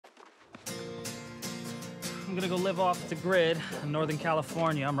I'm gonna go live off the grid in Northern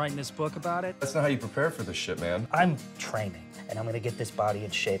California. I'm writing this book about it. That's not how you prepare for this shit, man. I'm training, and I'm gonna get this body in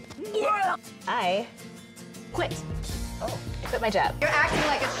shape. I quit. Oh. I quit my job. You're acting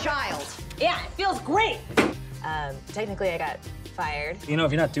like a child. Yeah, it feels great. Technically, I got fired. You know,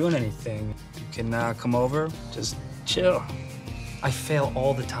 if you're not doing anything, you can come over, just chill. I fail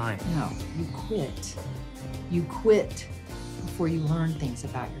all the time. No, you quit. You quit before you learn things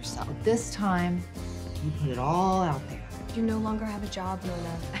about yourself. This time, you put it all out there. You no longer have a job,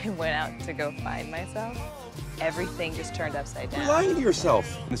 Mona. I went out to go find myself. Everything just turned upside down. You're lying to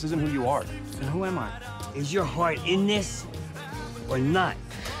yourself. This isn't who you are. And who am I? Is your heart in this or not?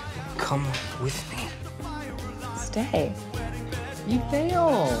 Come with me. Stay. You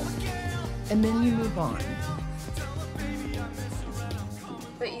fail, and then you move on.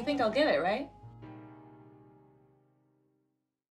 But you think I'll get it, right?